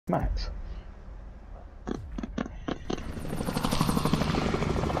Max.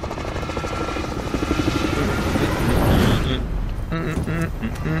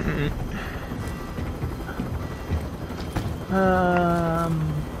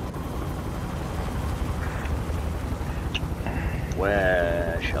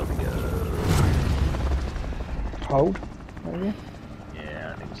 Where shall we go? Hold, maybe?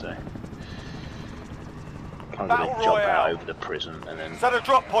 Yeah, I think so. I'm Battle going to jump out Royale. over the prison and then Set a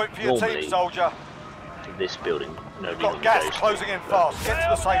drop point for your Normally- team, soldier. to this building. Nobody Got normally gas goes to, closing in but- fast. Get to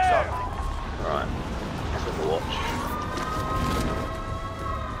the safe zone. Right. Let's have a watch.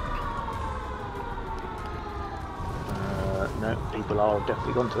 No, people are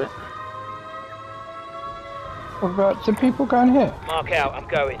definitely gone to it. What about some people going here? Mark out, I'm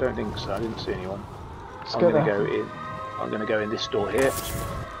going. Don't think so. I didn't see anyone. Let's I'm go going to there. go in. I'm going to go in this door here.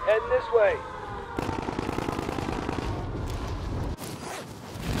 Heading this way.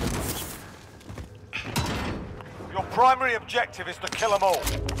 Your primary objective is to kill them all.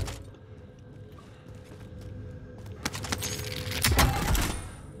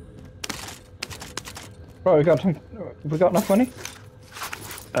 Right, we got enough money?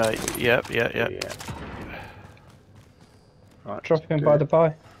 Yeah. Yeah. Right. Drop let's in do by it. the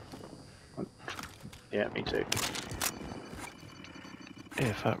buy. Yeah, me too.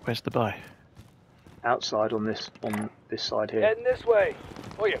 Yeah, fuck, where's the buy? Outside on this side here. Heading this way.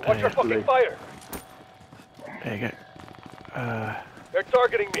 Oh yeah, watch your fucking blue. fire. There you go. They're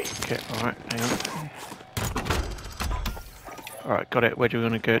targeting me. Okay, alright, hang on. Alright, got it. Where do we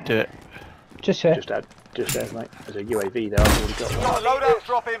want to go do it? Just here. Just there, mate. There's a UAV there. I've already got one. Got a loadout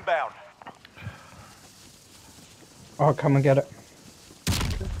drop inbound. I'll come and get it.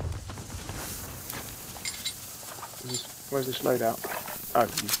 Where's this loadout? Oh,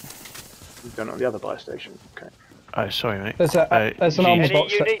 you've done it on the other buy station. Okay. Oh, sorry, mate. There's there's an you, armor Eddie,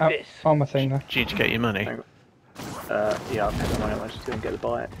 box, you need this. armor thing there. do you need to get your money? Hang on. Yeah, I'll pick up my own. I just didn't get to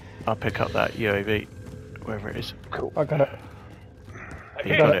buy it. I'll pick up that UAV, wherever it is. Cool. I got it.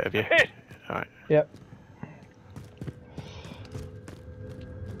 You got got it. it, have you? Hit. Alright. Yep.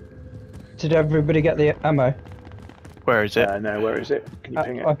 Did everybody get the ammo? Where is it? No, where is it? Can you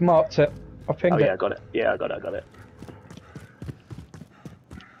ping it? I've marked it. I pinged Oh it. yeah, I got it. Yeah, I got it.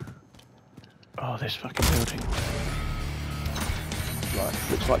 Oh, this fucking building.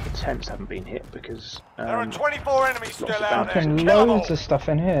 Right. Looks like the tents haven't been hit because. There are 24 enemies still lots of out there. bounties. Fucking Kill them loads all. of stuff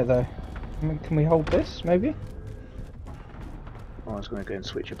in here though. I mean, can we hold this, maybe? I was going to go and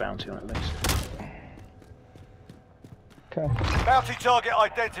switch a bounty on at least. Okay. Bounty target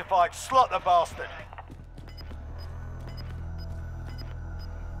identified. Slot the bastard.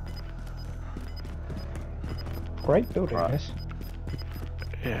 Great building, Right. this.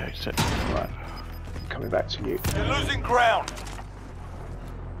 Yeah, except... Right. Coming back to you. You're losing ground.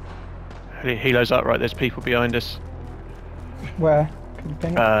 Helo's up, right, there's people behind us. Where? Can you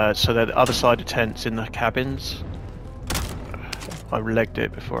ping it? So they're the other side of tents in the cabins. I legged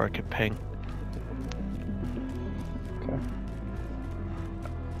it before I could ping. Okay.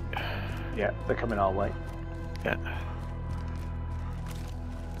 Yeah, they're coming our way. Yeah.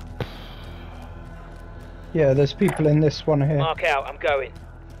 Yeah, there's people in this one here. Mark out, I'm going.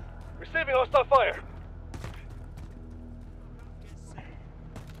 Receiving hostile fire.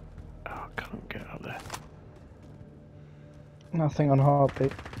 Oh, I can't get up there. Nothing on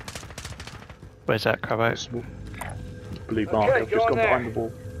heartbeat. Where's that crab out? Small blue mark. Okay, I've go just on gone there. behind the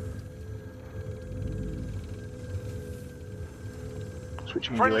wall.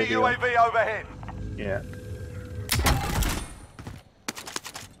 Switching Friendly UAV. on. UAV overhead. Yeah.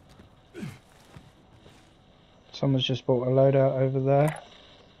 Someone's just bought a loadout over there.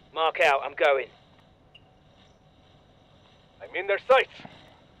 Mark out, I'm going. I'm in their sights.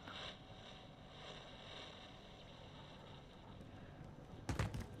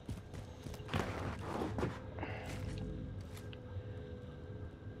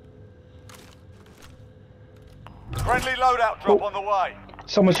 Friendly loadout drop on the way.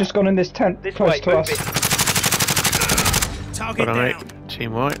 Someone's just gone in this tent This close way, to move us. it. Got on it.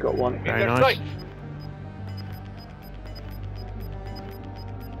 Team white. Got one. In Very their nice. sights.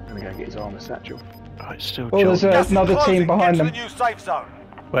 I'm gonna go get his armor satchel. Oh, it's still Oh, there's Jordan. Gas is another closing. team behind Get them. to the new safe zone.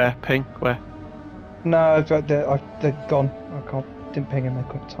 Where? Ping? Where? No, they're gone. Didn't ping him, they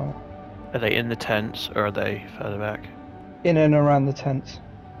couldn't time it. Are they in the tents or are they further back? In and around the tents.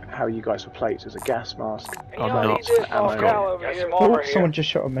 How are you guys for plates? There's a gas mask. I'm Y'all not. need this Ammo. Mark out over Got here. some Oh, armor someone just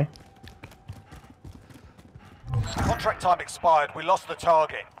shot at me. Contract time expired. We lost the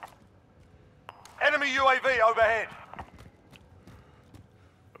target. Enemy UAV overhead.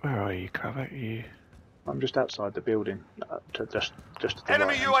 Where are you, crab out? You? I'm just outside the building, just to the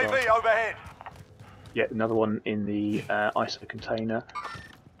Enemy right-hand UAV side. overhead. Yeah, another one in the ISO container.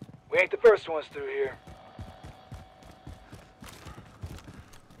 We ain't the first ones through here.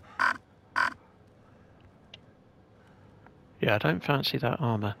 Yeah, I don't fancy that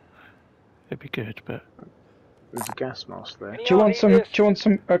armour. It'd be good, but There's a gas mask there. Do you want some? Do you want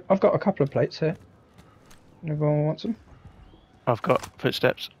some? I've got a couple of plates here. Everyone wants some? I've got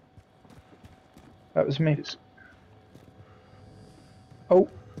footsteps. That was me. It's, Oh,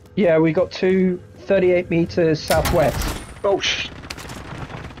 yeah, we got 38 meters southwest. oh sh!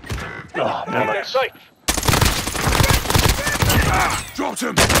 Oh, Enemy in their sights. Dropped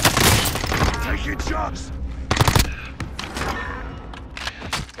him! Taking shots!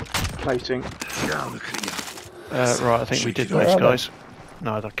 Plating. Down the clear. Right, I think we did Where those are they? guys.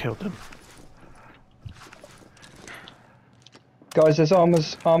 No, I killed them. Guys, there's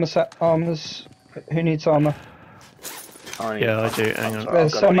armors. Who needs armor? Yeah, I do. Hang on.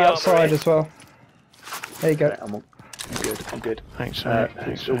 There's got some it. outside as well. There you go. I'm good. I'm good. Thanks, mate.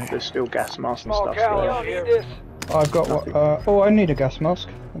 Thanks, mate. There's still gas masks and Small stuff cow, there. y'all need this. I've got what? Oh, I need a gas mask.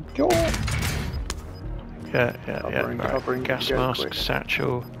 Go on. Yeah. Covering, Right. covering, Gas go mask, quick.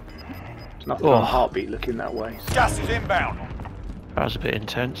 satchel. There's nothing Oh. on Heartbeat looking that way. Gas is inbound. That was a bit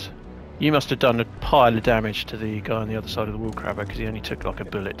intense. You must have done a pile of damage to the guy on the other side of the wall crabber because he only took like a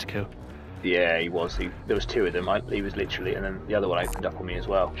bullet to kill. Yeah, he was. There was two of them. He was literally, and then the other one opened up on me as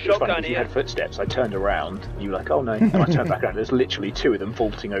well. It was Shotgun funny because you here. had footsteps. I turned around, and you were like, "Oh no!" And I turned back around. There's literally two of them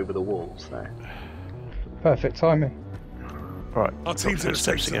vaulting over the walls. So. Perfect timing. Right. Our team's in a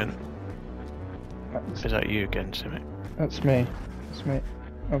footsteps safe again. That's, Is that you again, Simic? that's me. That's me.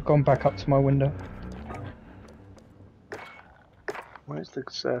 I've gone back up to my window. Where's the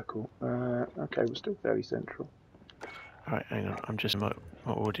circle? Okay, we're still very central. Right, hang on. I'm just my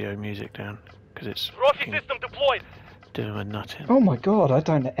audio music down because it's Trophy fucking system deployed. doing my nutting. Oh my god, I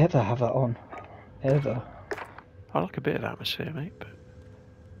don't ever have that on. Ever. I like a bit of atmosphere, mate, but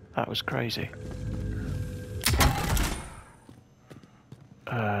that was crazy.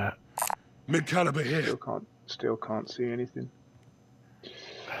 Mid caliber here. Still can't see anything.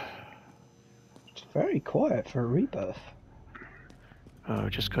 It's very quiet for a rebirth. Oh,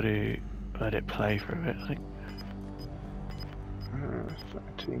 just got to let it play for a bit, I think.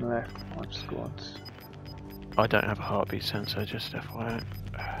 13 left, 5 squads. I don't have a heartbeat sensor, just FYI.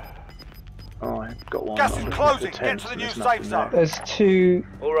 Oh, I've got one. Gas I'm is looking closing. at the Get tents to the and new there's safe nothing zone. there. There's two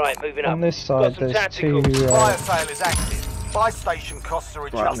Alright, moving up. on this Got side. some There's two. tacticals. Fire sale is active. Buy station costs are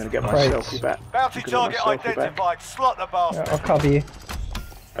Right, I'm going to adjusted. get my Crates. selfie back. Bounty I'm gonna get target my selfie back. identified. Slot the bastard. I'll cover you.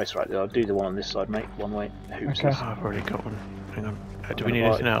 That's right, I'll do the one on this side, mate. One way. Hoops. Okay. Oh, I've already got one. Hang on. Do I'm we need gonna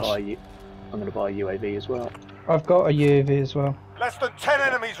anything else? I'm going to buy a UAV as well. I've got a UAV as well. Less than 10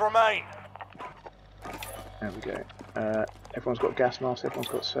 enemies remain. There we go. Everyone's got gas masks, everyone's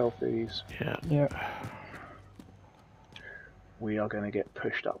got selfies. Yeah. Yeah. We are going to get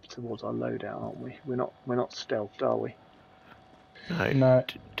pushed up towards our loadout, aren't we? We're not stealthed, are we? No. No.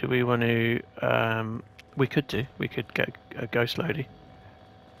 Do we want to? We could do. We could get a ghost loady.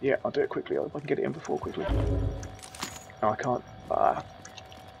 Yeah, I'll do it quickly. If I can get it in before quickly. No, I can't.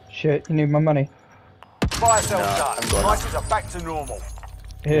 Shit, you need my money. Fire sale No, done. I've got Prices are back to normal.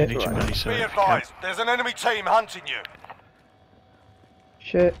 Here. Need your money, so Be if you advised, there's an enemy team hunting you.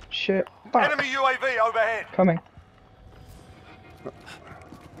 Shit. Fuck. Enemy UAV overhead. Coming.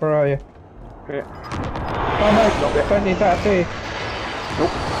 Where are you? Here. Oh no, don't need that, do you?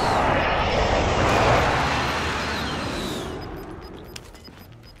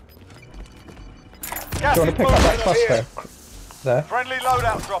 Gas Do you want is to pick up that moving here. cluster? There. Friendly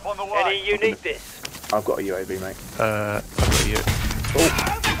loadout drop on the way. Any you need this. I've got a UAV, mate. I've got you.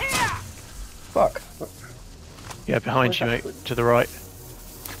 Fuck. Yeah, behind you, mate. To the right.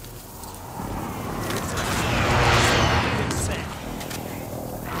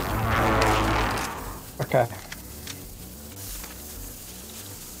 Okay.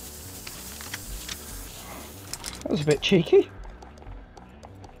 That was a bit cheeky.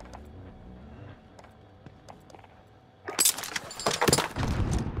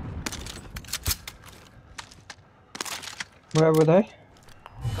 Where were they?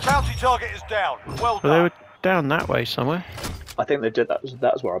 Bounty target is down. Well Well, they done. were down that way somewhere. I think they did. That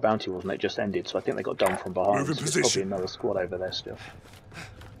was where our bounty was, and it just ended. So I think they got done from behind. Move in So there's probably position. another squad over there still.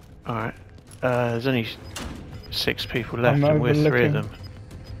 Alright. There's only 6 people left, I'm and we're 3 of overlooking. them.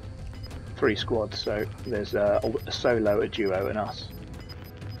 3 squads. So there's a solo, a duo, and us.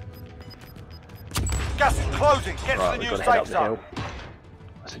 Gas is closing. Get Right, to the we've new got to head up safe the zone. hill.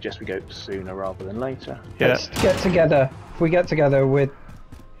 I suggest we go sooner rather than later. Yeah. Let's get together. If we get together with...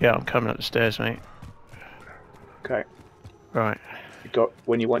 Yeah, I'm coming up the stairs, mate. Right.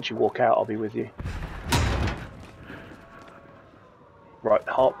 Once you walk out, I'll be with you. Right,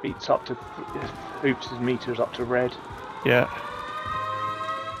 heartbeat's up to Hoops' meter's up to red. Yeah.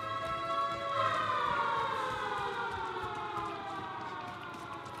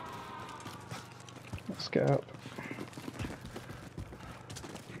 Let's get up.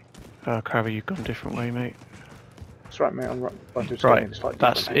 Crabber, you've gone a different way, mate. That's right, mate. I'm right. Right.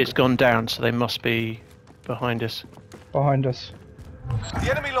 It's gone down, so they must be behind us. Behind us.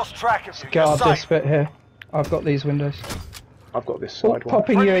 The enemy lost track of you. Get You're up this safe. bit here. I've got these windows. I've got this Oh, side one.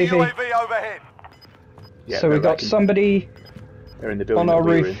 popping Friendly UAV. UAV overhead. Yeah, So we they're got like somebody they're in the building on our that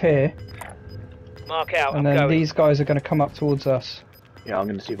we're roof in. here, Mark out. and I'm then going. these guys are going to come up towards us. Yeah, I'm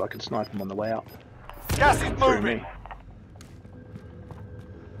going to see if I can snipe them on the way out. Gas is Through moving. me.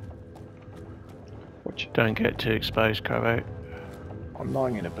 Watch. Don't get too exposed, Crabbo. I'm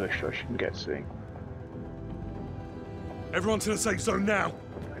lying in a bush, so I shouldn't get seen. Everyone to the safe zone now.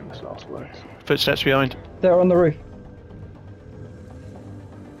 Famous last words. Footsteps behind. They're on the roof.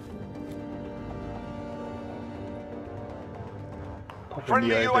 Pop in Friendly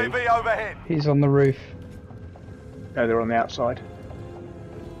the UAV overhead. He's on the roof. No, they're on the outside.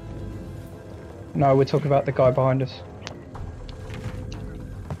 No, we're talking about the guy behind us.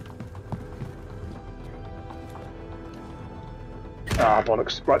 Ah,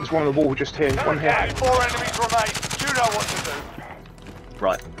 bollocks. Right, there's one on the wall just here. One here. Only 4 enemies remain. You know what to do.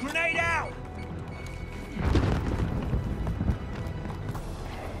 Right. Grenade out!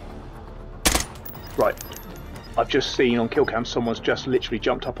 Right. I've just seen on kill cam someone's just literally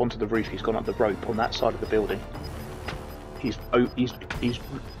jumped up onto the roof. He's gone up the rope on that side of the building. He's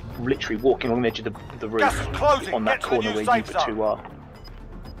literally walking along the edge of the roof Gas is closing. on that Get to the corner new where safe you zone. two are.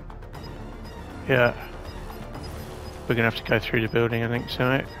 Yeah. We're gonna have to go through the building, I think,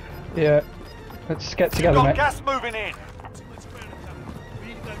 tonight. Yeah. Let's get You've together, got mate. gas moving in. We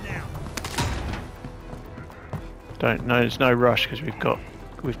need to go now. There's no rush because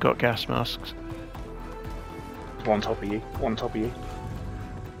we've got gas masks. One on top of you. One on top of you.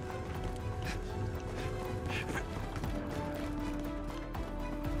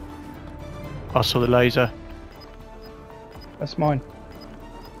 I saw the laser. That's mine.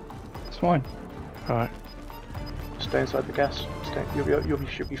 That's mine. Right. Stay inside the gas. You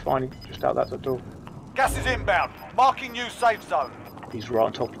should be fine. Just out that door. Gas is inbound. Marking new safe zone. He's right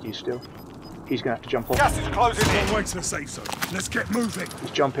on top of you still. He's gonna have to jump off. Gas is closing in. Long way to the safe zone. Let's get moving.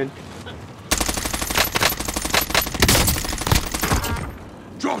 He's jumping.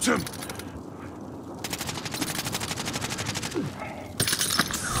 Dropped him.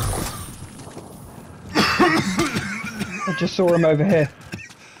 I just saw him over here.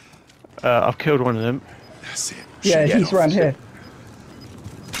 I've killed one of them. That's it. Yeah, Yeah, he's round here.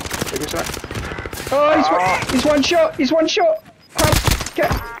 Take this out. Oh, he's one shot. He's one shot. Get.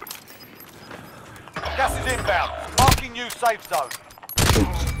 Gas is inbound. Marking new safe zone.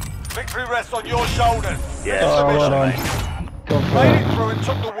 Victory rests on your shoulders. Yeah. Oh, well done. Mate Gone for that. it through and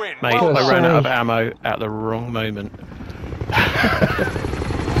took the win. Mate, Well I done. ran out of sorry. ammo at the wrong moment.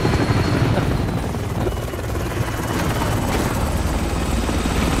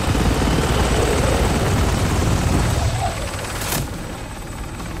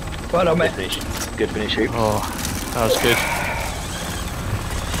 Well done, Good mate. finish. Good finish, Hoop. Oh, that was good.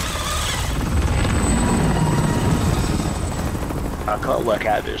 I can't work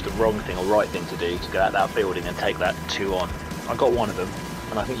out if it was the wrong thing or right thing to do to go out that building and take that 2 on. I got one of them,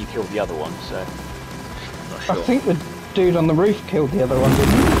 and I think you killed the other one, so I'm not sure. I think the dude on the roof killed the other one,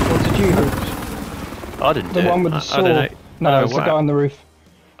 didn't he? Or did you, Hoops? I didn't The do one it. with the I sword. don't know. No, I don't it's know the guy what- on the roof.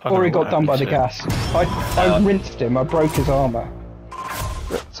 I don't Or he know what got done by the happened to him. gas. I rinsed him. I broke his armour.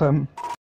 But